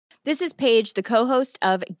This is Paige, the co-host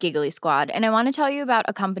of Giggly Squad, and I want to tell you about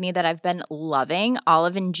a company that I've been loving,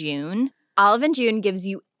 Olive & June. Olive & June gives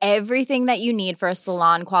you everything that you need for a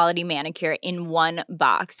salon-quality manicure in one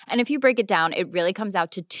box. And if you break it down, it really comes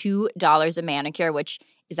out to $2 a manicure, which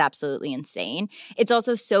is absolutely insane. It's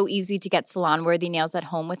also so easy to get salon-worthy nails at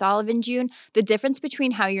home with Olive & June. The difference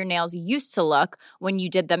between how your nails used to look when you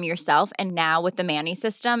did them yourself and now with the Mani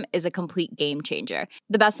system is a complete game changer.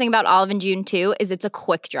 The best thing about Olive & June, too, is it's a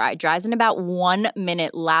quick dry. Dries in about 1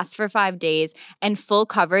 minute, lasts for 5 days, and full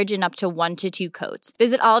coverage in up to 1 to 2 coats.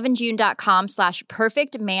 Visit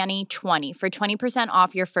oliveandjune.com/perfectmani20 for 20%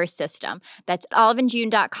 off your first system. That's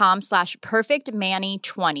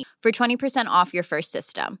oliveandjune.com/perfectmani20 for 20% off your first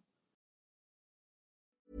system.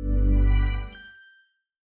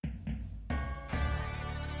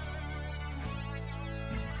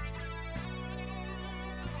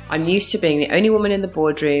 I'm used to being the only woman in the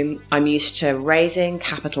boardroom. I'm used to raising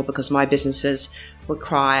capital because my businesses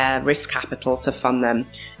require risk capital to fund them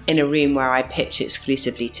in a room where I pitch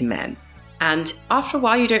exclusively to men. And after a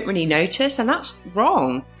while, you don't really notice, and that's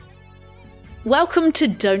wrong. Welcome to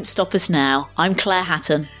Don't Stop Us Now. I'm Claire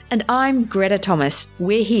Hatton. And I'm Greta Thomas.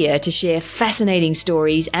 We're here to share fascinating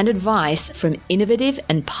stories and advice from innovative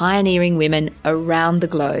and pioneering women around the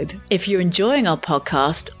globe. If you're enjoying our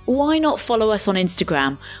podcast, why not follow us on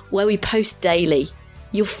Instagram, where we post daily?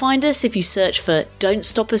 You'll find us if you search for Don't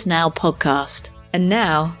Stop Us Now podcast. And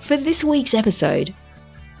now for this week's episode.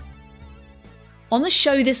 On the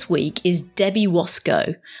show this week is Debbie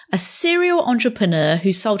Wasco, a serial entrepreneur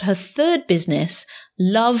who sold her third business,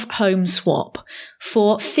 Love Home Swap,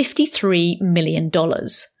 for $53 million.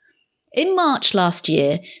 In March last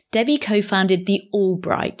year, Debbie co-founded the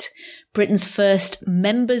Allbright, Britain's first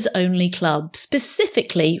members-only club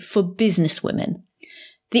specifically for businesswomen.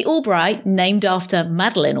 The Allbright, named after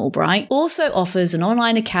Madeleine Albright, also offers an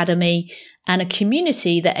online academy and a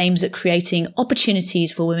community that aims at creating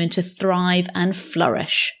opportunities for women to thrive and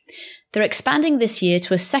flourish. They're expanding this year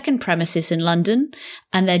to a second premises in London,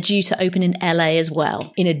 and they're due to open in LA as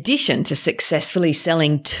well. In addition to successfully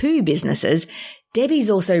selling 2 businesses, Debbie's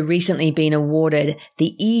also recently been awarded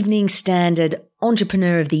the Evening Standard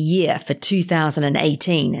Entrepreneur of the Year for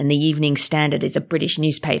 2018, and the Evening Standard is a British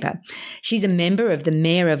newspaper. She's a member of the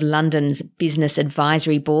Mayor of London's Business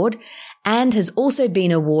Advisory Board and has also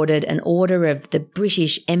been awarded an Order of the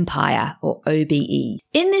British Empire, or OBE.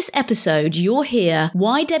 In this episode, you'll hear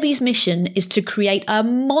why Debbie's mission is to create a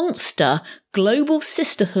monster global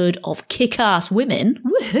sisterhood of kick-ass women.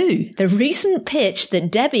 Woohoo! The recent pitch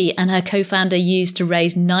that Debbie and her co-founder used to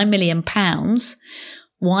raise £9 million,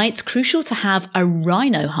 why it's crucial to have a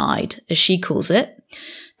rhino hide, as she calls it,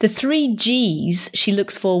 the 3 Gs she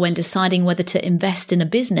looks for when deciding whether to invest in a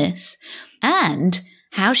business, and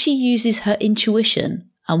how she uses her intuition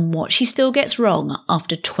and what she still gets wrong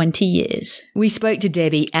after 20 years. We spoke to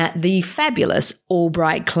Debbie at the fabulous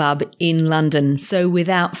Allbright Club in London. So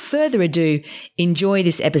without further ado, enjoy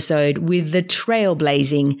this episode with the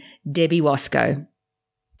trailblazing Debbie Wasco.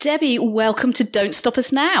 Debbie, welcome to Don't Stop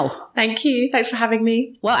Us Now. Thank you. Thanks for having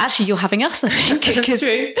me. Well, actually, you're having us, I think. That's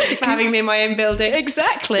true. Thanks for having me in my own building.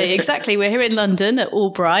 Exactly. We're here in London at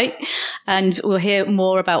Allbright, and we'll hear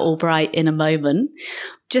more about Allbright in a moment.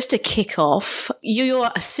 Just to kick off, you're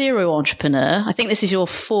a serial entrepreneur. I think this is your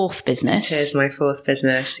 4th business. It is my 4th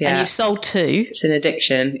business, yeah. And you've sold 2. It's an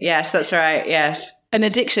addiction. Yes, that's right, yes. An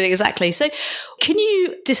addiction, exactly. So can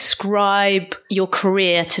you describe your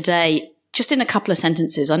career today just in a couple of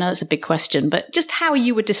sentences? I know that's a big question, but just how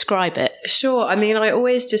you would describe it. Sure. I mean, I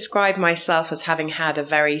always describe myself as having had a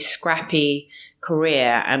very scrappy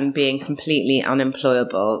career and being completely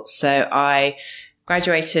unemployable. So I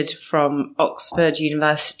graduated from Oxford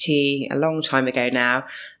University a long time ago now.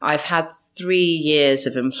 I've had 3 years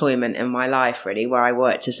of employment in my life, really, where I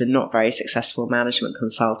worked as a not very successful management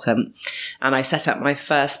consultant. And I set up my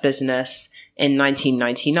first business in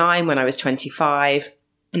 1999 when I was 25.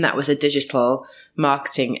 And that was a digital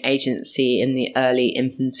marketing agency in the early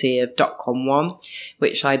infancy of .com one,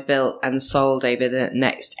 which I built and sold over the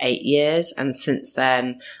next 8 years. And since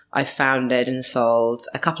then, I founded and sold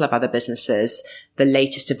a couple of other businesses, the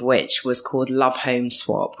latest of which was called Love Home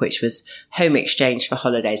Swap, which was home exchange for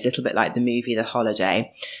holidays, a little bit like the movie The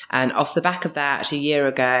Holiday. And off the back of that, a year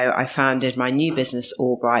ago, I founded my new business,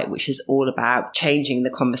 Allbright, which is all about changing the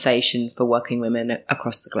conversation for working women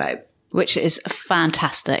across the globe. Which is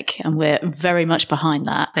fantastic, and we're very much behind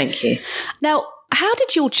that. Thank you. Now, how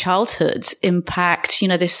did your childhood impact,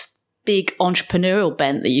 this big entrepreneurial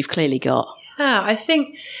bent that you've clearly got? Yeah, I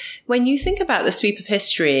think when you think about the sweep of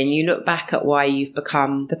history and you look back at why you've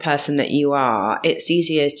become the person that you are, it's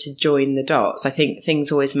easier to join the dots. I think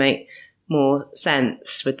things always make more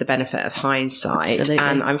sense with the benefit of hindsight. Absolutely.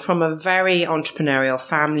 And I'm from a very entrepreneurial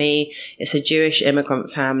family. It's a Jewish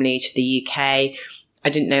immigrant family to the UK. I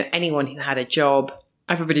didn't know anyone who had a job.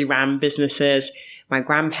 Everybody ran businesses. My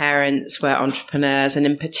grandparents were entrepreneurs, and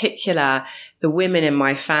in particular, the women in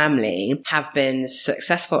my family have been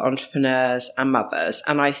successful entrepreneurs and mothers.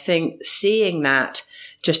 And I think seeing that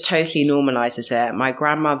just totally normalizes it. My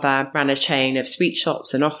grandmother ran a chain of sweet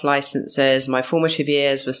shops and off licenses. My formative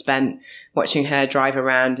years were spent watching her drive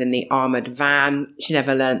around in the armored van. She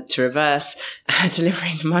never learnt to reverse,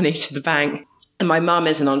 delivering the money to the bank. And my mum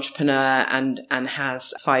is an entrepreneur and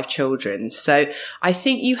has 5 children. So I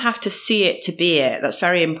think you have to see it to be it. That's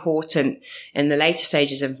very important in the later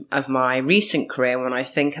stages of my recent career when I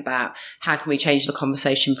think about how can we change the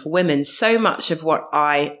conversation for women. So much of what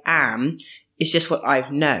I am is just what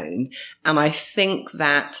I've known. And I think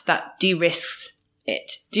that de-risks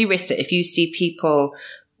it. De-risks it. If you see people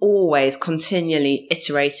always continually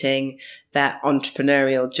iterating their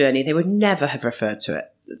entrepreneurial journey, they would never have referred to it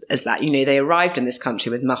as that. They arrived in this country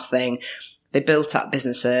with nothing. They built up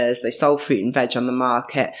businesses. They sold fruit and veg on the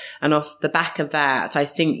market. And off the back of that, I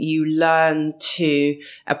think you learn to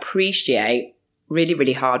appreciate really,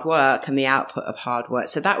 really hard work and the output of hard work.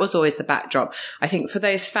 So that was always the backdrop. I think for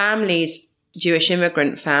those families, Jewish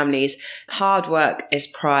immigrant families, hard work is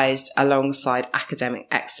prized alongside academic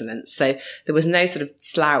excellence. So there was no sort of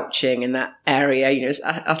slouching in that area. It's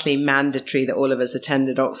utterly mandatory that all of us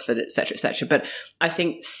attended Oxford, et cetera, et cetera. But I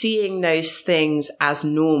think seeing those things as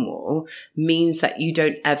normal means that you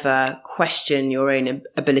don't ever question your own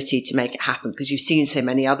ability to make it happen because you've seen so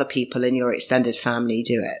many other people in your extended family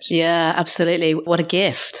do it. Yeah, absolutely. What a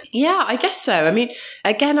gift. Yeah, I guess so. I mean,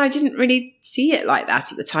 again, I didn't really see it like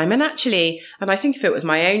that at the time. And actually, and I think of it with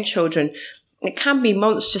my own children, it can be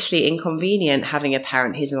monstrously inconvenient having a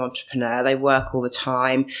parent who's an entrepreneur. They work all the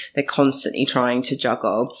time. They're constantly trying to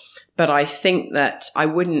juggle. But I think that I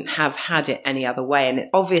wouldn't have had it any other way. And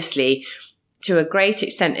obviously, to a great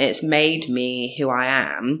extent, it's made me who I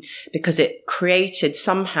am because it created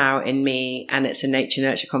somehow in me, and it's a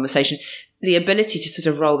nature-nurture conversation, the ability to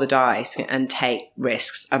sort of roll the dice and take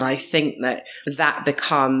risks. And I think that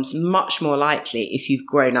becomes much more likely if you've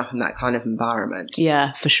grown up in that kind of environment.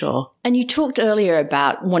 Yeah, for sure. And you talked earlier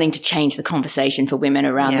about wanting to change the conversation for women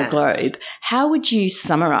around the globe. How would you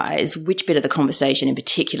summarize which bit of the conversation in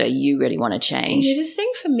particular you really want to change? The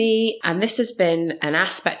thing for me, and this has been an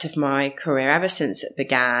aspect of my career ever since it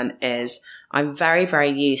began, is I'm very, very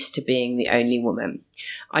used to being the only woman.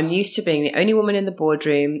 I'm used to being the only woman in the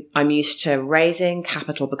boardroom. I'm used to raising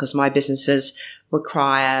capital because my businesses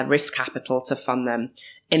require risk capital to fund them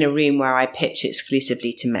in a room where I pitch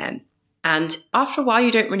exclusively to men. And after a while,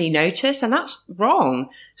 you don't really notice, and that's wrong.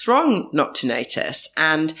 It's wrong not to notice.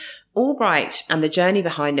 And Allbright and the journey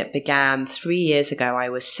behind it began 3 years ago. I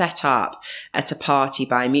was set up at a party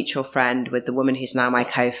by a mutual friend with the woman who's now my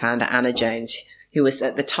co-founder, Anna Jones, who was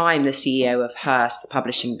at the time the CEO of Hearst, the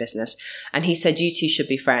publishing business. And he said, you two should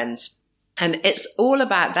be friends. And it's all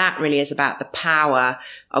about that, really, is about the power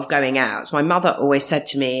of going out. My mother always said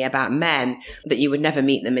to me about men that you would never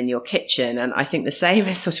meet them in your kitchen. And I think the same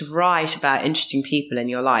is sort of right about interesting people in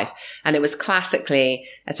your life. And it was classically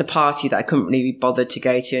at a party that I couldn't really be bothered to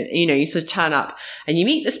go to. And, you sort of turn up and you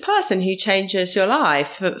meet this person who changes your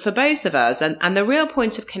life for both of us. And the real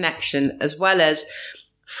point of connection, as well as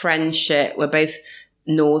friendship, we're both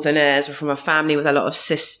Northerners. We're from a family with a lot of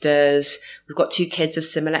sisters. We've got 2 kids of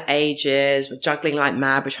similar ages. We're juggling like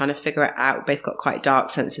mad. We're trying to figure it out. We've both got quite dark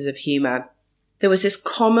senses of humour. There was this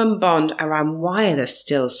common bond around why are there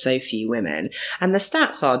still so few women? And the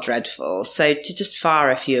stats are dreadful. So to just fire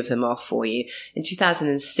a few of them off for you, in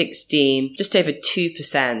 2016, just over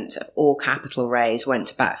 2% of all capital raised went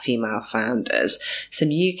to back female founders. Some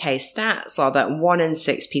UK stats are that 1 in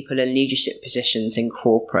 6 people in leadership positions in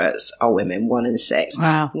corporates are women, 1 in 6.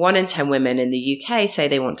 Wow. 1 in 10 women in the UK say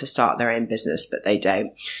they want to start their own business, but they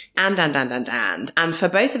don't. And for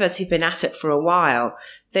both of us who've been at it for a while,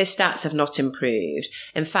 those stats have not improved.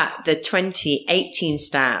 In fact, the 2018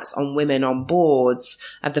 stats on women on boards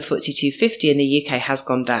of the FTSE 250 in the UK has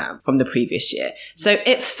gone down from the previous year. So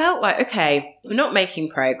it felt like, okay, we're not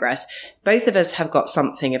making progress. Both of us have got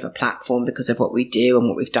something of a platform because of what we do and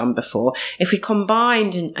what we've done before. If we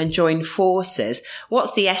combined and joined forces,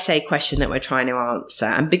 what's the essay question that we're trying to answer?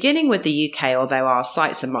 And beginning with the UK, although our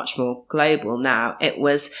sites are much more global now, it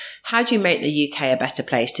was, how do you make the UK a better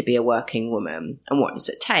place to be a working woman? And what does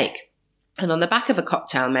it take? And on the back of a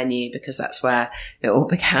cocktail menu, because that's where it all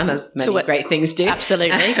began, as many great things do.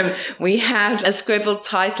 Absolutely. We had a scribbled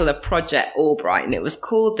title of Project Albright, and it was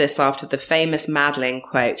called this after the famous Madeline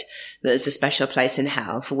quote that there's a special place in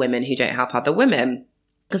hell for women who don't help other women.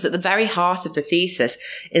 Because at the very heart of the thesis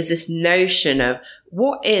is this notion of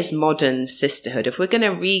what is modern sisterhood? If we're going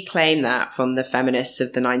to reclaim that from the feminists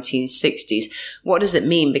of the 1960s, what does it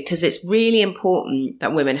mean? Because it's really important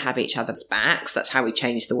that women have each other's backs. That's how we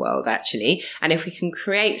change the world, actually. And if we can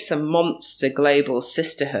create some monster global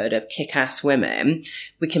sisterhood of kick-ass women,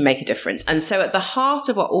 we can make a difference. And so at the heart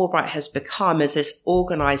of what Albright has become is this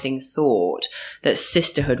organizing thought that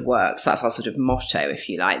sisterhood works. That's our sort of motto, if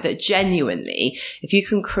you like, that genuinely, if you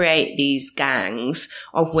can create these gangs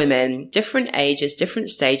of women, different ages,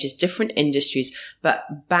 different stages, different industries,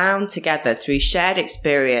 but bound together through shared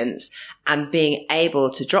experience and being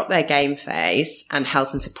able to drop their game face and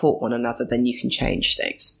help and support one another, then you can change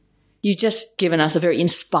things. You've just given us a very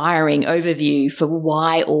inspiring overview for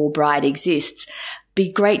why Albright exists. Be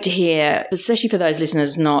great to hear, especially for those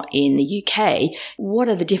listeners not in the UK, what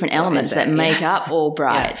are the different elements that make up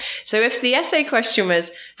Albright? Yeah. So if the essay question was,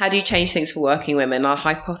 how do you change things for working women? Our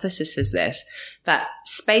hypothesis is this, that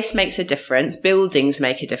space makes a difference, buildings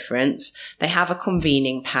make a difference, they have a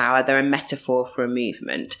convening power, they're a metaphor for a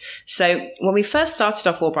movement. So when we first started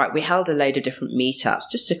off Albright, we held a load of different meetups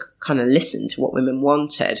just to kind of listen to what women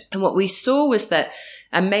wanted. And what we saw was that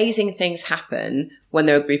amazing things happen when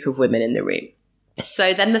there are a group of women in the room.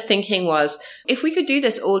 So then the thinking was, if we could do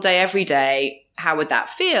this all day, every day, how would that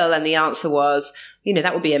feel? And the answer was,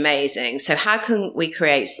 that would be amazing. So how can we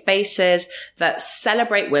create spaces that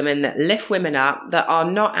celebrate women, that lift women up, that are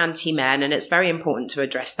not anti-men? And it's very important to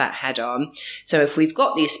address that head on. So if we've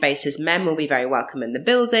got these spaces, men will be very welcome in the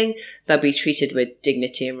building. They'll be treated with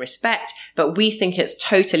dignity and respect. But we think it's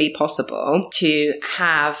totally possible to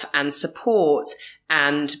have and support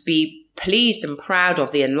and be pleased and proud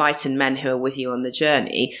of the enlightened men who are with you on the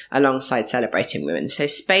journey alongside celebrating women. So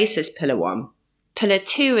space is pillar one. Pillar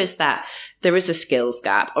two is that there is a skills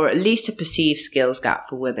gap, or at least a perceived skills gap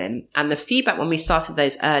for women. And the feedback when we started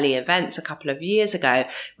those early events a couple of years ago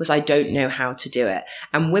was, I don't know how to do it.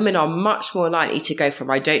 And women are much more likely to go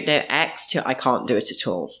from I don't know X to I can't do it at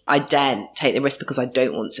all. I daren't take the risk because I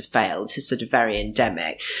don't want to fail. This is sort of very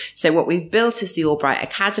endemic. So what we've built is the Albright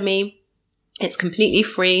Academy. It's completely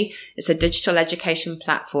free. It's a digital education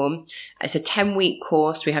platform. It's a 10-week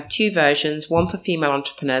course. We have two versions, one for female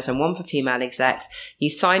entrepreneurs and one for female execs.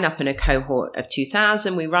 You sign up in a cohort of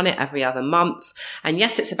 2,000. We run it every other month. And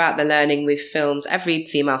yes, it's about the learning. We've filmed every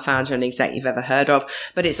female founder and exec you've ever heard of,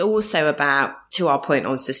 but it's also about, to our point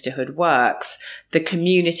on Sisterhood Works, the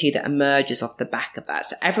community that emerges off the back of that.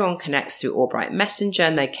 So everyone connects through Albright Messenger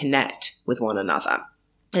and they connect with one another.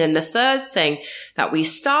 And then the third thing that we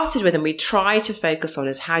started with and we try to focus on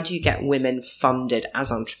is, how do you get women funded as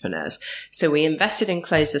entrepreneurs? So we invested and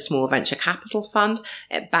closed a small venture capital fund.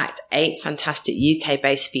 It backed 8 fantastic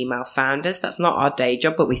UK-based female founders. That's not our day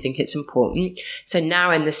job, but we think it's important. So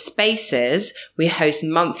now in the spaces, we host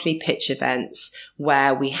monthly pitch events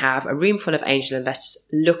where we have a room full of angel investors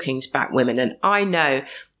looking to back women. And I know,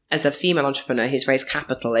 as a female entrepreneur who's raised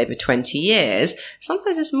capital over 20 years,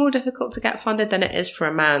 sometimes it's more difficult to get funded than it is for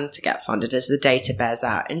a man to get funded, as the data bears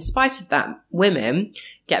out. In spite of that, women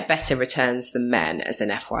get better returns than men, as an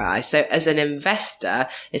FYI. So as an investor,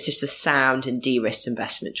 it's just a sound and de-risked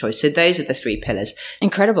investment choice. So those are the 3 pillars.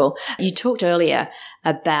 Incredible. You talked earlier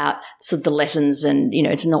about sort of the lessons and,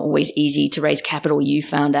 it's not always easy to raise capital. You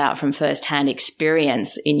found out from firsthand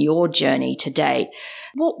experience in your journey to date.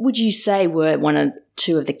 What would you say were 1 or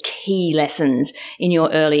 2 of the key lessons in your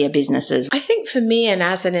earlier businesses? I think for me, and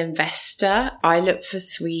as an investor, I look for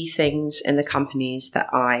 3 things in the companies that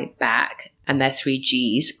I back, and they're 3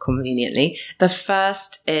 Gs, conveniently. The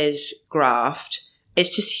first is graft.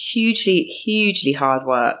 It's just hugely, hugely hard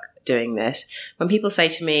work doing this. When people say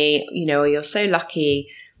to me, you're so lucky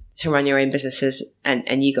to run your own businesses,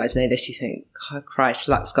 and you guys know this, you think, oh, Christ,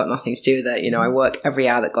 luck's got nothing to do with it. I work every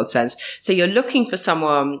hour that God sends. So you're looking for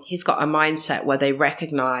someone who's got a mindset where they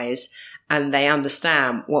recognize and they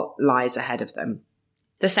understand what lies ahead of them.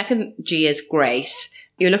 The second G is grace.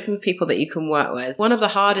 You're looking for people that you can work with. One of the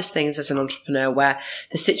hardest things as an entrepreneur, where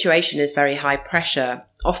the situation is very high pressure,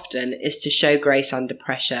 often, is to show grace under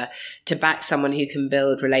pressure, to back someone who can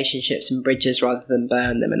build relationships and bridges rather than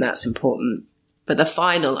burn them. And that's important. But the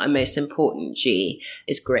final and most important G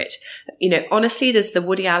is grit. Honestly, there's the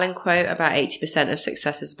Woody Allen quote about 80% of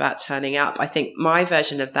success is about turning up. I think my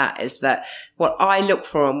version of that is that what I look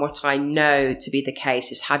for and what I know to be the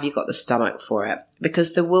case is, have you got the stomach for it?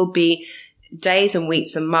 Because there will be days and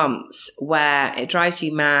weeks and months where it drives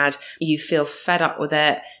you mad. You feel fed up with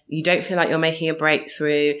it. You don't feel like you're making a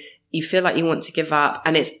breakthrough. You feel like you want to give up,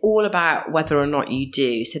 and it's all about whether or not you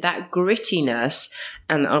do. So that grittiness,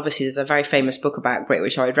 and obviously there's a very famous book about grit,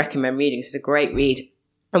 which I would recommend reading. It's a great read.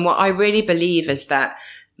 And what I really believe is that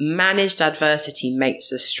managed adversity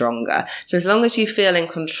makes us stronger. So as long as you feel in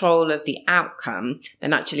control of the outcome,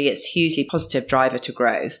 then actually it's a hugely positive driver to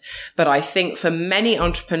growth. But I think for many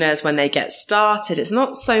entrepreneurs, when they get started, it's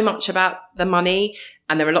not so much about the money,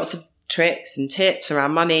 and there are lots of tricks and tips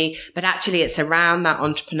around money, but actually it's around that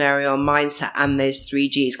entrepreneurial mindset and those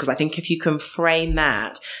 3Gs. Because I think if you can frame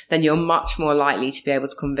that, then you're much more likely to be able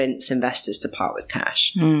to convince investors to part with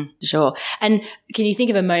cash. Sure. And can you think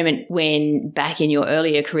of a moment when back in your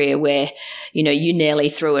earlier career where, you know, you nearly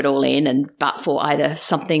threw it all in, and but for either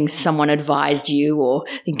something someone advised you or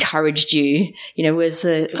encouraged you, you know,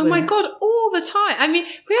 oh my God, all the time. I mean,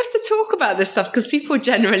 we have to talk about this stuff because people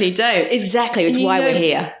generally don't. Exactly. It's why we're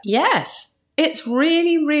here. Yes. It's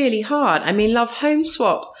really, really hard. I mean, Love Home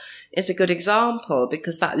Swap is a good example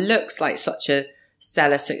because that looks like such a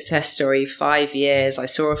stellar success story. 5 years. I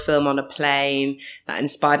saw a film on a plane that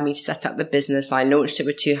inspired me to set up the business. I launched it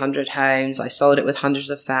with 200 homes. I sold it with hundreds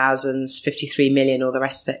of thousands, 53 million, all the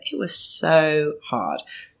rest of it. It was so hard.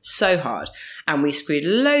 So hard. And we screwed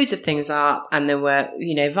loads of things up. And there were,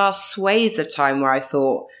 you know, vast swathes of time where I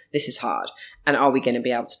thought, this is hard. And are we going to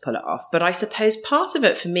be able to pull it off? But I suppose part of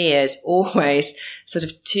it for me is always sort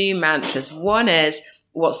of two mantras. One is,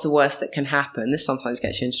 what's the worst that can happen? This sometimes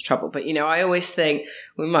gets you into trouble. But, you know, I always think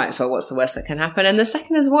we might as well, what's the worst that can happen? And the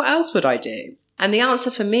second is, what else would I do? And the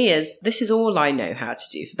answer for me is, this is all I know how to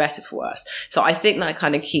do, for better, for worse. So I think that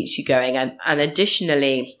kind of keeps you going. And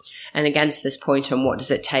additionally, and again to this point on what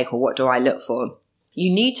does it take or what do I look for? You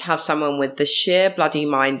need to have someone with the sheer bloody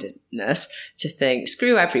mindedness to think,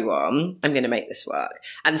 screw everyone, I'm going to make this work.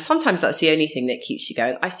 And sometimes that's the only thing that keeps you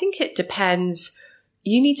going. I think it depends.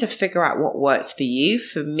 You need to figure out what works for you.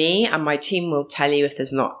 For me, and my team will tell you if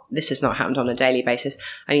this has not happened on a daily basis,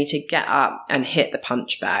 I need to get up and hit the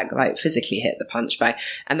punch bag, like physically hit the punch bag.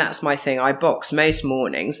 And that's my thing. I box most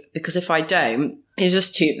mornings because if I don't, it's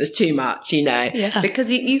just there's too much, you know,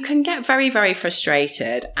 because you can get very, very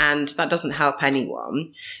frustrated and that doesn't help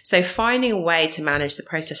anyone. So finding a way to manage the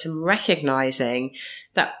process and recognizing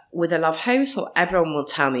that with a Love Home Swap, everyone will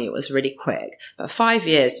tell me it was really quick, but 5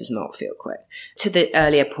 years does not feel quick. To the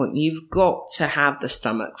earlier point, you've got to have the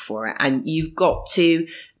stomach for it and you've got to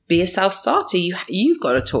be a self-starter. You've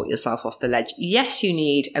got to talk yourself off the ledge. Yes, you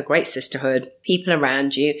need a great sisterhood, people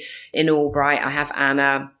around you. In Albright, I have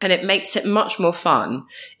Anna, and it makes it much more fun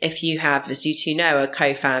if you have, as you two know, a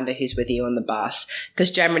co-founder who's with you on the bus,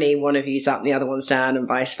 because generally one of you's up and the other one's down and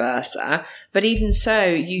vice versa. But even so,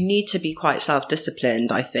 you need to be quite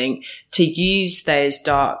self-disciplined, I think, to use those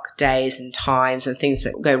dark days and times and things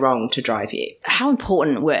that go wrong to drive you. How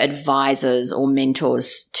important were advisors or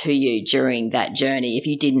mentors to you during that journey if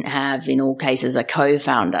you didn't have, in all cases, a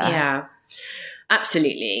co-founder? Yeah,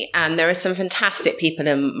 absolutely. And there are some fantastic people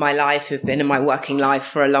in my life who've been in my working life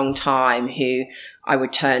for a long time who I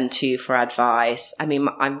would turn to for advice. I mean,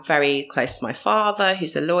 I'm very close to my father,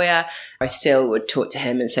 who's a lawyer. I still would talk to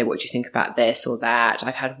him and say, what do you think about this or that?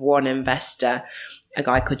 I've had one investor, a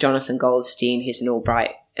guy called Jonathan Goldstein, who's an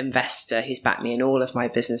Albright investor, who's backed me in all of my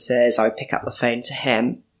businesses. I would pick up the phone to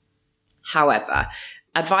him. However,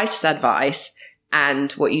 advice is advice.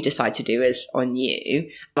 And what you decide to do is on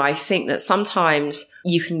you. I think that sometimes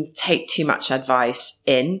you can take too much advice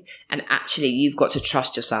in and actually you've got to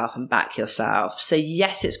trust yourself and back yourself. So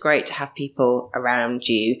yes, it's great to have people around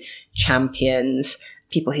you, champions,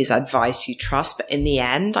 people whose advice you trust. But in the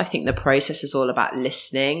end, I think the process is all about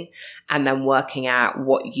listening and then working out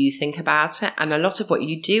what you think about it. And a lot of what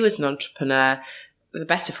you do as an entrepreneur, the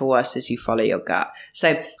better for worse, is you follow your gut.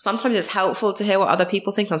 So sometimes it's helpful to hear what other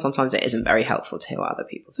people think and sometimes it isn't very helpful to hear what other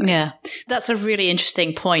people think. Yeah, that's a really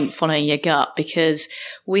interesting point, following your gut, because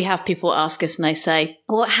we have people ask us and they say,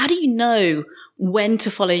 well, how do you know when to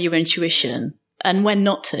follow your intuition and when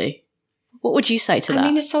not to? What would you say to that?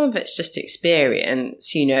 I mean, some of it's just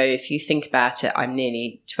experience. You know, if you think about it, I'm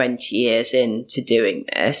nearly 20 years into doing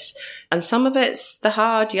this. And some of it's the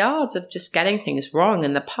hard yards of just getting things wrong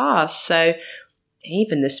in the past. So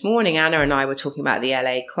even this morning, Anna and I were talking about the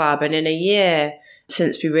LA club, and in a year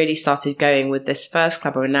since we really started going with this first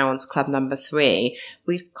club, we're now on to club number 3,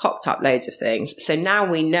 we've cocked up loads of things. So now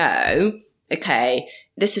we know, okay,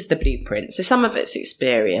 this is the blueprint. So some of it's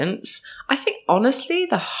experience. I think honestly,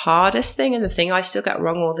 the hardest thing and the thing I still get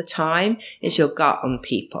wrong all the time is your gut on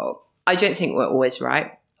people. I don't think we're always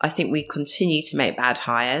right. I think we continue to make bad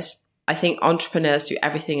hires. I think entrepreneurs do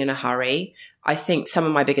everything in a hurry. I think some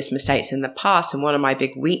of my biggest mistakes in the past and one of my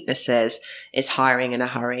big weaknesses is hiring in a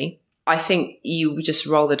hurry. I think you just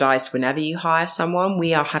roll the dice whenever you hire someone.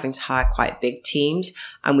 We are having to hire quite big teams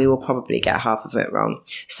and we will probably get half of it wrong.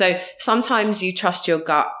 So sometimes you trust your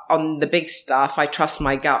gut on the big stuff. I trust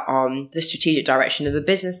my gut on the strategic direction of the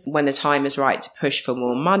business when the time is right to push for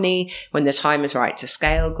more money, when the time is right to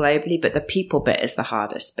scale globally. But the people bit is the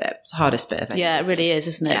hardest bit. It's the hardest bit of any business. It really is,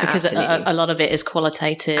 isn't it? Yeah, because a lot of it is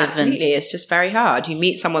qualitative. Absolutely. It's just very hard. You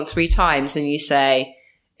meet someone 3 times and you say,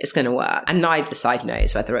 it's going to work. And neither side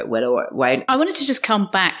knows whether it will or it won't. I wanted to just come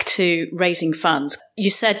back to raising funds. You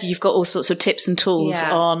said you've got all sorts of tips and tools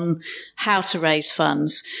on how to raise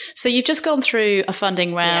funds. So you've just gone through a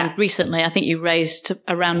funding round recently. I think you raised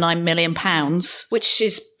around £9 million, which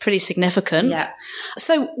is pretty significant. Yeah.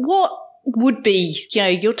 So what would be,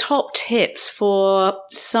 your top tips for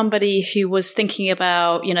somebody who was thinking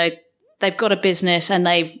about, they've got a business and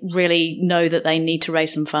they really know that they need to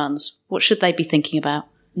raise some funds? What should they be thinking about?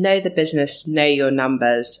 Know the business, know your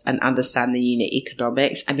numbers, and understand the unit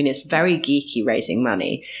economics. I mean, it's very geeky raising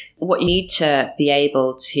money. What you need to be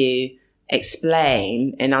able to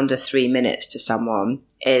explain in under 3 minutes to someone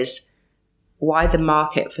is why the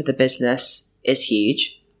market for the business is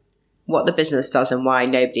huge, what the business does and why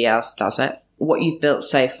nobody else does it, what you've built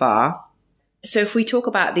so far. So if we talk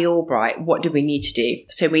about the Albright, what do we need to do?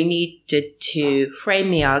 So we needed to frame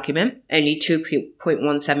the argument. Only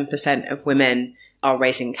 2.17% of women are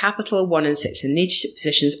raising capital, 1 in 6 in leadership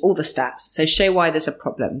positions, all the stats. So show why there's a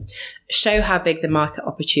problem, show how big the market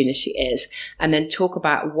opportunity is, and then talk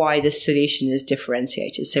about why the solution is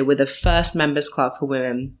differentiated. So we're the first members club for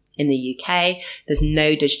women in the UK. There's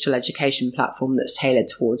no digital education platform that's tailored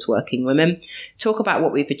towards working women. Talk about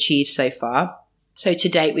what we've achieved so far. So to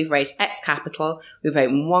date, we've raised X capital. We've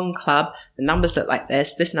opened 1 club. The numbers look like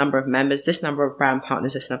this number of members, this number of brand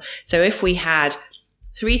partners, this number. So if we had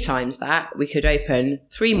 3 times that, we could open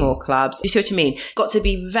 3 more clubs. You see what I mean? Got to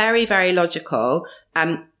be very, very logical.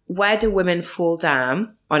 Where do women fall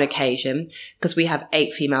down on occasion? Because we have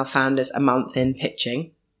 8 female founders a month in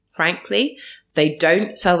pitching. Frankly, they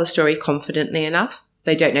don't sell the story confidently enough.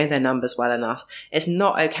 They don't know their numbers well enough. It's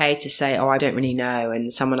not okay to say, I don't really know,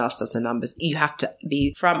 and someone else does the numbers. You have to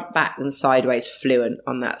be front, back, and sideways fluent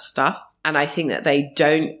on that stuff. And I think that they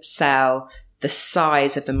don't sell the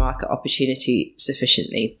size of the market opportunity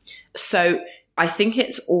sufficiently. So I think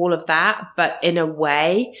it's all of that, but in a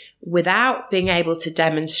way, without being able to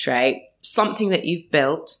demonstrate something that you've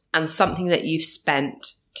built and something that you've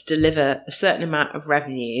spent to deliver a certain amount of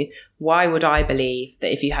revenue, why would I believe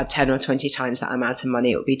that if you had 10 or 20 times that amount of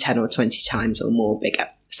money, it would be 10 or 20 times or more bigger?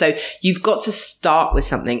 So you've got to start with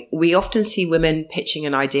something. We often see women pitching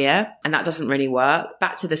an idea and that doesn't really work.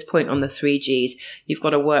 Back to this point on the 3Gs, you've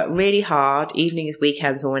got to work really hard, evenings,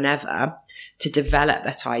 weekends, or whenever, to develop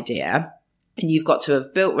that idea. And you've got to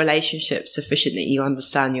have built relationships sufficient that you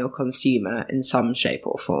understand your consumer in some shape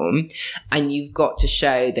or form. And you've got to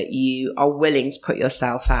show that you are willing to put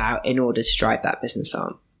yourself out in order to drive that business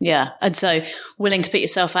on. Yeah. And so willing to put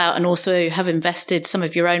yourself out and also have invested some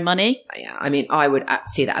of your own money. Yeah. I mean, I would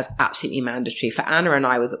see that as absolutely mandatory. For Anna and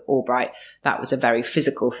I with Albright, that was a very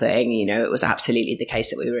physical thing. It was absolutely the case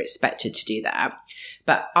that we were expected to do that.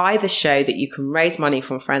 But either show that you can raise money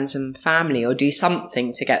from friends and family or do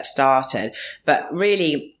something to get started. But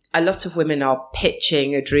really, a lot of women are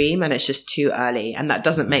pitching a dream and it's just too early. And that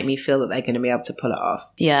doesn't make me feel that they're going to be able to pull it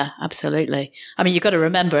off. Yeah, absolutely. I mean, you've got to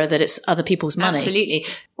remember that it's other people's money. Absolutely.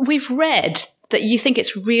 We've read that you think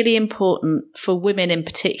it's really important for women in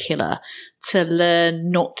particular to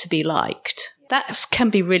learn not to be liked. That can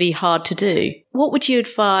be really hard to do. What would you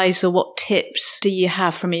advise or what tips do you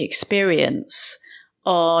have from your experience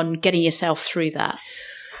on getting yourself through that?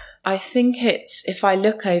 I think if I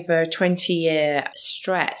look over a 20-year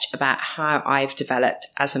stretch about how I've developed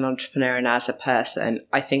as an entrepreneur and as a person,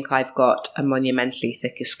 I think I've got a monumentally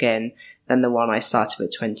thicker skin than the one I started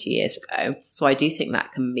with 20 years ago. So I do think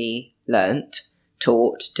that can be learnt,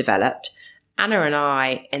 taught, developed. Anna and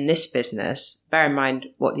I in this business, bear in mind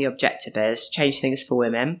what the objective is, change things for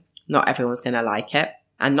women. Not everyone's going to like it,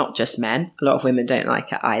 and not just men. A lot of women don't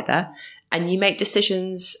like it either. And you make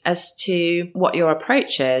decisions as to what your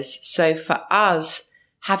approach is. So for us,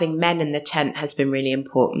 having men in the tent has been really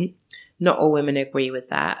important. Not all women agree with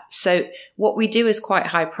that. So what we do is quite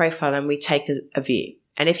high profile and we take a view.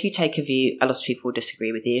 And if you take a view, a lot of people will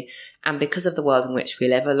disagree with you. And because of the world in which we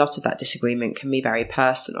live, a lot of that disagreement can be very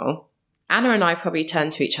personal. Anna and I probably turn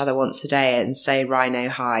to each other once a day and say, "Rhino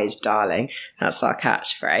hide, darling." That's our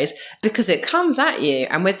catchphrase, because it comes at you.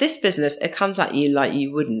 And with this business, it comes at you like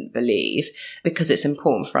you wouldn't believe, because it's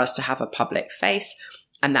important for us to have a public face.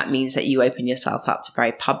 And that means that you open yourself up to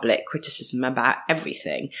very public criticism about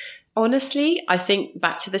everything. Honestly, I think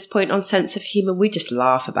back to this point on sense of humour, we just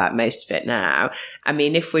laugh about most of it now. I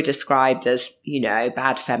mean, if we're described as,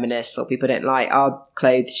 bad feminists, or people don't like our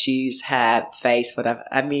clothes, shoes, hair, face, whatever.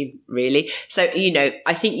 I mean, really? So,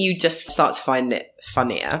 I think you just start to find it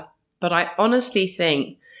funnier. But I honestly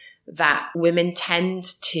think that women tend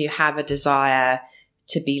to have a desire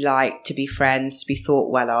to be liked, to be friends, to be thought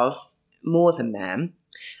well of more than men.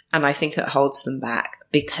 And I think it holds them back,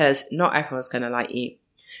 because not everyone's going to like you.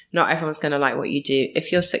 Not everyone's going to like what you do.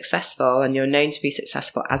 If you're successful and you're known to be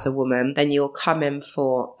successful as a woman, then you'll come in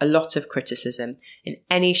for a lot of criticism in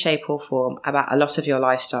any shape or form about a lot of your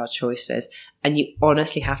lifestyle choices. And you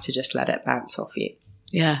honestly have to just let it bounce off you.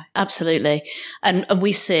 Yeah, absolutely. And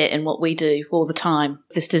we see it in what we do all the time,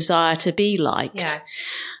 this desire to be liked. Yeah.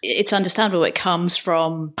 It's understandable it comes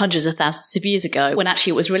from hundreds of thousands of years ago, when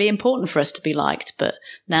actually it was really important for us to be liked. But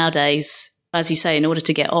nowadays, as you say, in order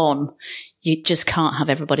to get on, you just can't have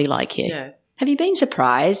everybody like you. Yeah. Have you been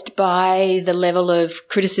surprised by the level of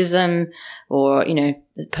criticism or,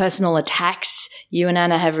 personal attacks you and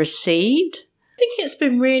Anna have received? I think it's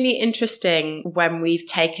been really interesting when we've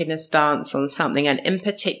taken a stance on something. And in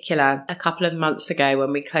particular, a couple of months ago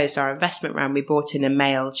when we closed our investment round, we brought in a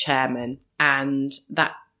male chairman, and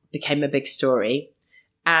that became a big story.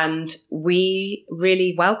 And we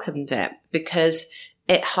really welcomed it, because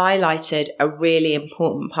it highlighted a really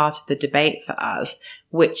important part of the debate for us,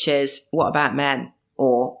 which is, what about men?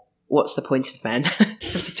 Or what's the point of men?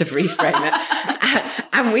 To sort of reframe it.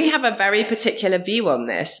 And we have a very particular view on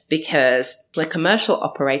this, because we're commercial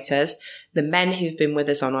operators. The men who've been with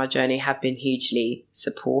us on our journey have been hugely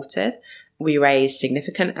supportive. We raise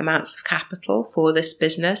significant amounts of capital for this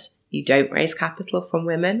business. You don't raise capital from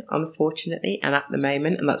women, unfortunately, and at the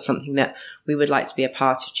moment, and that's something that we would like to be a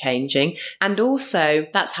part of changing. And also,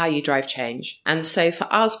 that's how you drive change. And so for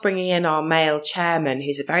us, bringing in our male chairman,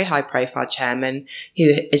 who's a very high-profile chairman,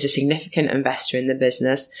 who is a significant investor in the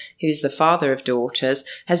business, who's the father of daughters,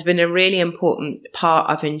 has been a really important part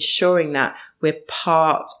of ensuring that we're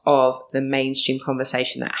part of the mainstream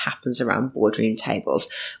conversation that happens around boardroom tables.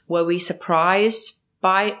 Were we surprised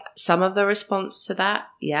by some of the response to that?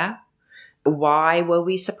 Yeah. Why were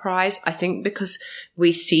we surprised? I think because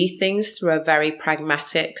we see things through a very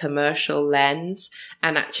pragmatic commercial lens,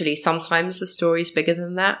 and actually sometimes the story's bigger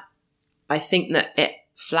than that. I think that it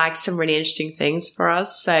flagged some really interesting things for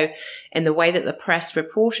us. So in the way that the press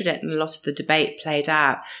reported it and a lot of the debate played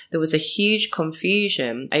out, there was a huge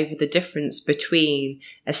confusion over the difference between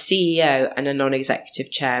a CEO and a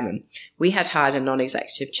non-executive chairman. We had hired a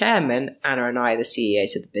non-executive chairman, Anna and I, the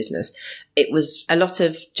CEOs of the business. It was a lot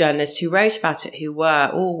of journalists who wrote about it who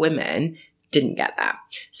were all women didn't get that.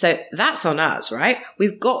 So that's on us, right?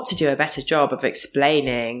 We've got to do a better job of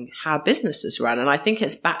explaining how businesses run. And I think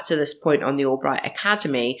it's back to this point on the Albright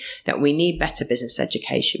Academy that we need better business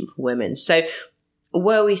education for women. So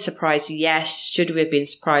were we surprised? Yes. Should we have been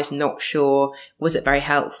surprised? Not sure. Was it very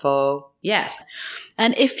helpful? Yes.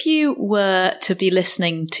 And if you were to be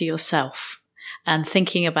listening to yourself and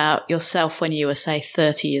thinking about yourself when you were, say,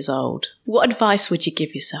 30 years old, what advice would you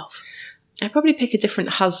give yourself? I'd probably pick a different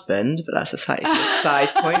husband, but that's a slightly side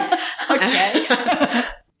point. Okay.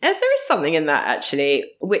 There is something in that,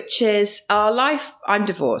 actually, which is I'm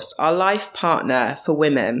divorced, our life partner for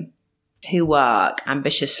women who work,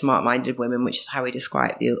 ambitious, smart-minded women, which is how we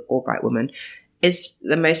describe the Albright woman, is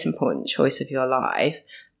the most important choice of your life,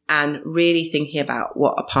 and really thinking about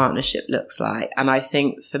what a partnership looks like. And I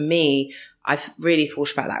think for me, I've really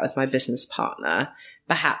thought about that with my business partner.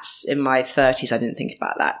 Perhaps in my 30s, I didn't think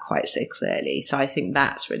about that quite so clearly. So I think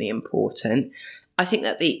that's really important. I think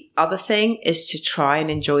that the other thing is to try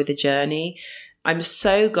and enjoy the journey. I'm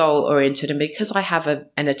so goal oriented, and because I have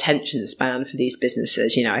an attention span for these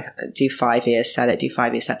businesses, I do 5 years, sell it, do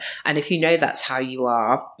 5 years, sell it. And if you know that's how you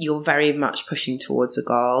are, you're very much pushing towards a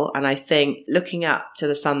goal. And I think looking up to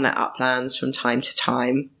the sunlit uplands from time to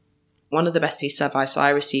time, one of the best pieces of advice I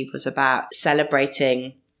received was about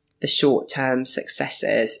celebrating the short-term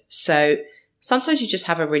successes. So sometimes you just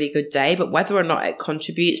have a really good day, but whether or not it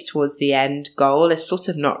contributes towards the end goal is sort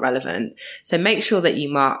of not relevant. So make sure that you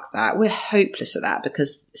mark that. We're hopeless at that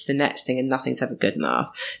because it's the next thing and nothing's ever good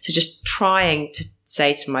enough. So just trying to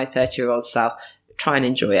say to my 30-year-old self, try and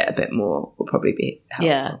enjoy it a bit more will probably be helpful.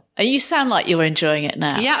 Yeah. And you sound like you're enjoying it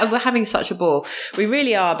now. Yeah, we're having such a ball. We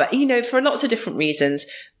really are. But, for lots of different reasons,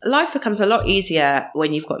 life becomes a lot easier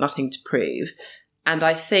when you've got nothing to prove. And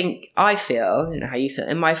I feel, how you feel,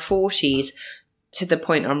 in my 40s, to the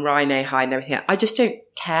point I'm Rhino high and everything, I just don't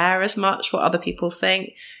care as much what other people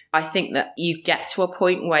think. I think that you get to a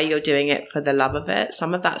point where you're doing it for the love of it.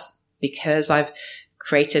 Some of that's because I've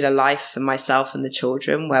created a life for myself and the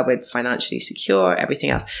children where we're financially secure, everything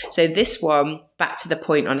else. So this one, back to the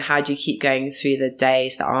point on how do you keep going through the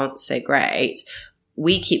days that aren't so great,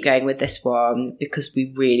 we keep going with this one because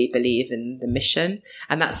we really believe in the mission.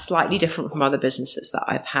 And that's slightly different from other businesses that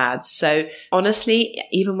I've had. So honestly,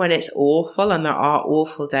 even when it's awful, and there are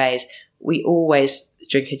awful days, we always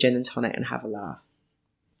drink a gin and tonic and have a laugh.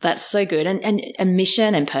 That's so good. And a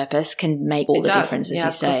mission and purpose can make all the difference, as you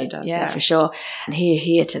say. Yeah, for sure. And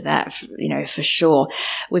here to that, for sure.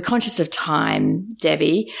 We're conscious of time,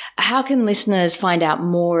 Debbie. How can listeners find out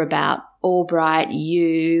more about Allbright,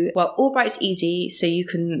 you? Well, Allbright's easy. So you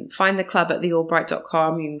can find the club at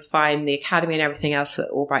theallbright.com. You can find the academy and everything else at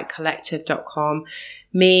allbrightcollective.com.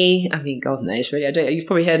 Me, God knows really. You've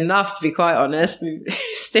probably heard enough, to be quite honest.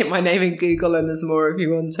 Stick my name in Google and there's more if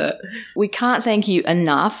you want it. We can't thank you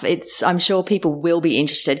enough. I'm sure people will be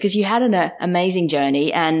interested because you had an amazing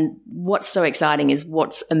journey, and what's so exciting is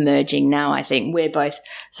what's emerging now. I think we're both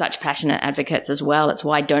such passionate advocates as well. It's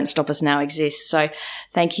why Don't Stop Us Now exists. So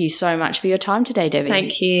thank you so much for your time today, Debbie.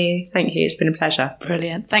 Thank you. It's been a pleasure.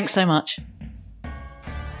 Brilliant. Thanks so much.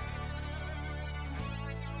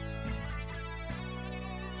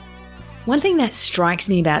 One thing that strikes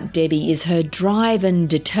me about Debbie is her drive and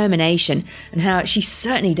determination, and how she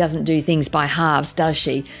certainly doesn't do things by halves, does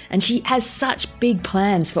she? And she has such big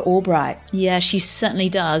plans for Allbright. Yeah, she certainly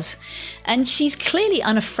does. And she's clearly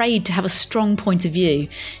unafraid to have a strong point of view.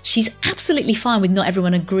 She's absolutely fine with not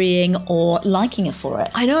everyone agreeing or liking her for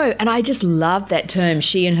it. I know, and I just love that term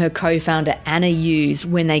she and her co-founder Anna use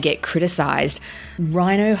when they get criticised.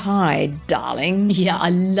 Rhino high, darling. Yeah,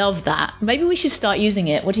 I love that. Maybe we should start using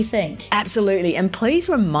it. What do you think? Absolutely. And please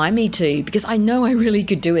remind me to, because I know I really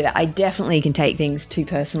could do with it. I definitely can take things too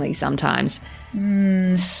personally sometimes.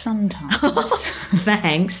 Sometimes.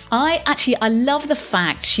 Thanks. I love the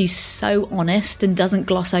fact she's so honest and doesn't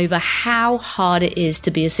gloss over how hard it is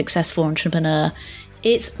to be a successful entrepreneur.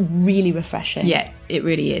 It's really refreshing. Yeah, it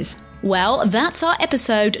really is. Well, that's our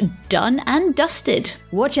episode done and dusted.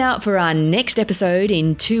 Watch out for our next episode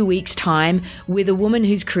in 2 weeks' time with a woman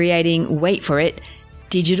who's creating, wait for it,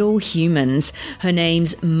 digital humans. Her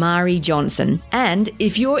name's Mari Johnson. And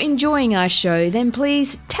if you're enjoying our show, then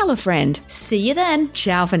please tell a friend. See you then.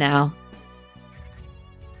 Ciao for now.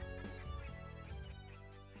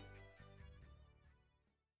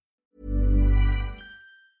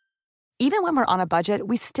 Even when we're on a budget,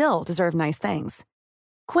 we still deserve nice things.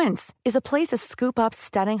 Quince is a place to scoop up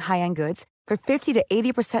stunning high-end goods for 50 to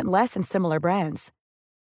 80% less than similar brands.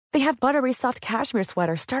 They have buttery soft cashmere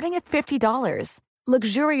sweaters starting at $50,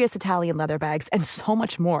 luxurious Italian leather bags, and so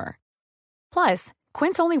much more. Plus,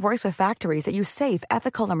 Quince only works with factories that use safe,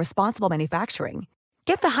 ethical, and responsible manufacturing.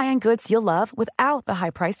 Get the high-end goods you'll love without the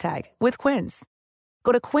high price tag with Quince.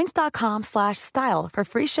 Go to quince.com/style for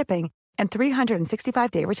free shipping and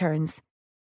 365-day returns.